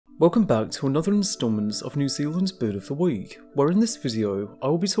Welcome back to another instalment of New Zealand's Bird of the Week, where in this video I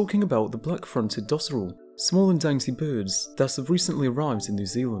will be talking about the black-fronted dotterel, small and dainty birds that have recently arrived in New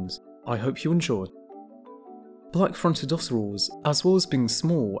Zealand. I hope you enjoy. Black-fronted dotterels, as well as being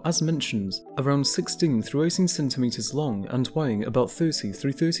small, as mentioned, around 16 through 18 centimeters long and weighing about 30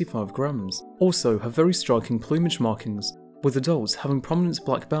 through 35 grams, also have very striking plumage markings, with adults having prominent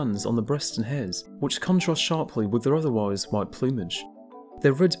black bands on the breast and head, which contrast sharply with their otherwise white plumage.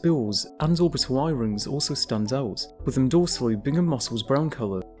 Their red bills and orbital eye rings also stand out, with them dorsally being a mottled brown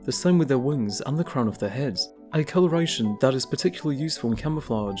colour, the same with their wings and the crown of their heads, a coloration that is particularly useful in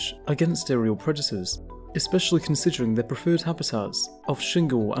camouflage against aerial predators, especially considering their preferred habitats of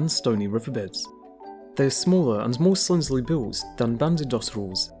shingle and stony riverbeds. They are smaller and more slenderly built than banded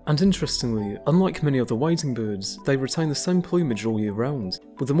dotterels, and interestingly, unlike many other wading birds, they retain the same plumage all year round,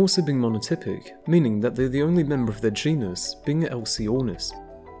 with them also being monotypic, meaning that they are the only member of their genus, being Elsie ornis.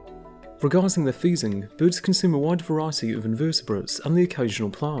 Regarding their feeding, birds consume a wide variety of invertebrates and the occasional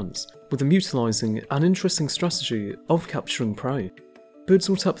plants, with them utilising an interesting strategy of capturing prey. Birds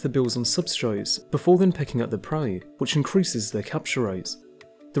will tap their bills on substrates before then pecking at their prey, which increases their capture rate.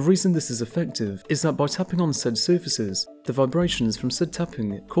 The reason this is effective is that by tapping on said surfaces, the vibrations from said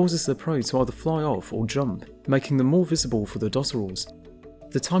tapping causes their prey to either fly off or jump, making them more visible for the dotterels.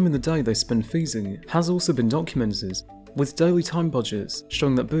 The time in the day they spend feeding has also been documented, with daily time budgets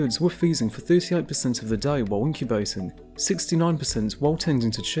showing that birds were feeding for 38% of the day while incubating, 69% while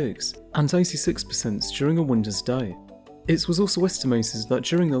tending to chicks, and 86% during a winter's day. It was also estimated that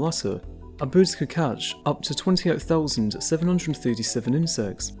during the latter, a bird could catch up to 28,737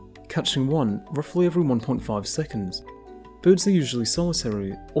 insects, catching one roughly every 1.5 seconds. Birds are usually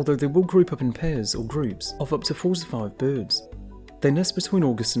solitary, although they will group up in pairs or groups of up to 4 to 5 birds. They nest between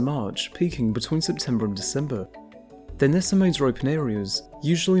August and March, peaking between September and December. Their nests are made in open areas,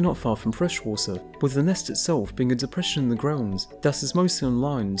 usually not far from freshwater, with the nest itself being a depression in the ground that is mostly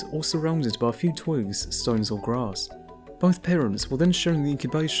unlined or surrounded by a few twigs, stones or grass. Both parents will then share in the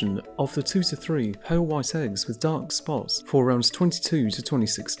incubation of the 2 to 3 pale white eggs with dark spots for around 22 to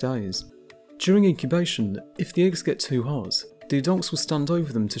 26 days. During incubation, if the eggs get too hot, the adults will stand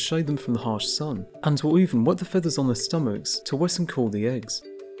over them to shade them from the harsh sun, and will even wet the feathers on their stomachs to wet and cool the eggs.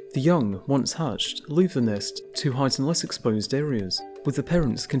 The young, once hatched, leave the nest to hide in less exposed areas, with the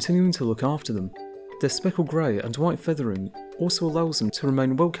parents continuing to look after them. Their speckled grey and white feathering also allows them to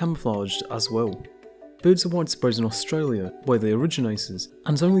remain well camouflaged as well. Birds are widespread in Australia, where they originated,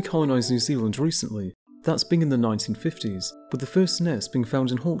 and only colonised New Zealand recently, that's being in the 1950s, with the first nest being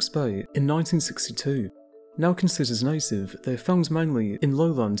found in Hawke's Bay in 1962. Now considered native, they are found mainly in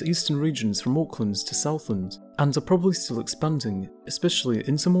lowland eastern regions from Auckland to Southland, and are probably still expanding, especially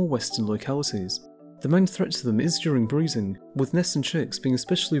into more western localities. The main threat to them is during breeding, with nests and chicks being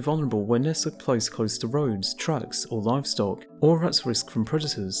especially vulnerable where nests are placed close to roads, tracks or livestock, or at risk from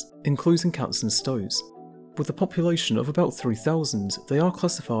predators, including cats and stoats. With a population of about 3,000, they are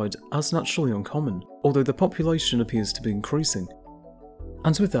classified as naturally uncommon, although the population appears to be increasing.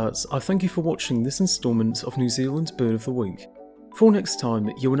 And with that, I thank you for watching this instalment of New Zealand Bird of the Week. For next time,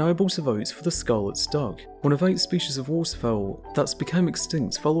 you are now able to vote for the scarlet duck, one of 8 species of waterfowl that became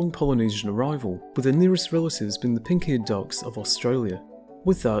extinct following Polynesian arrival, with their nearest relatives being the pink-eared ducks of Australia.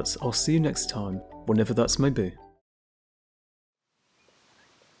 With that, I'll see you next time, whenever that may be.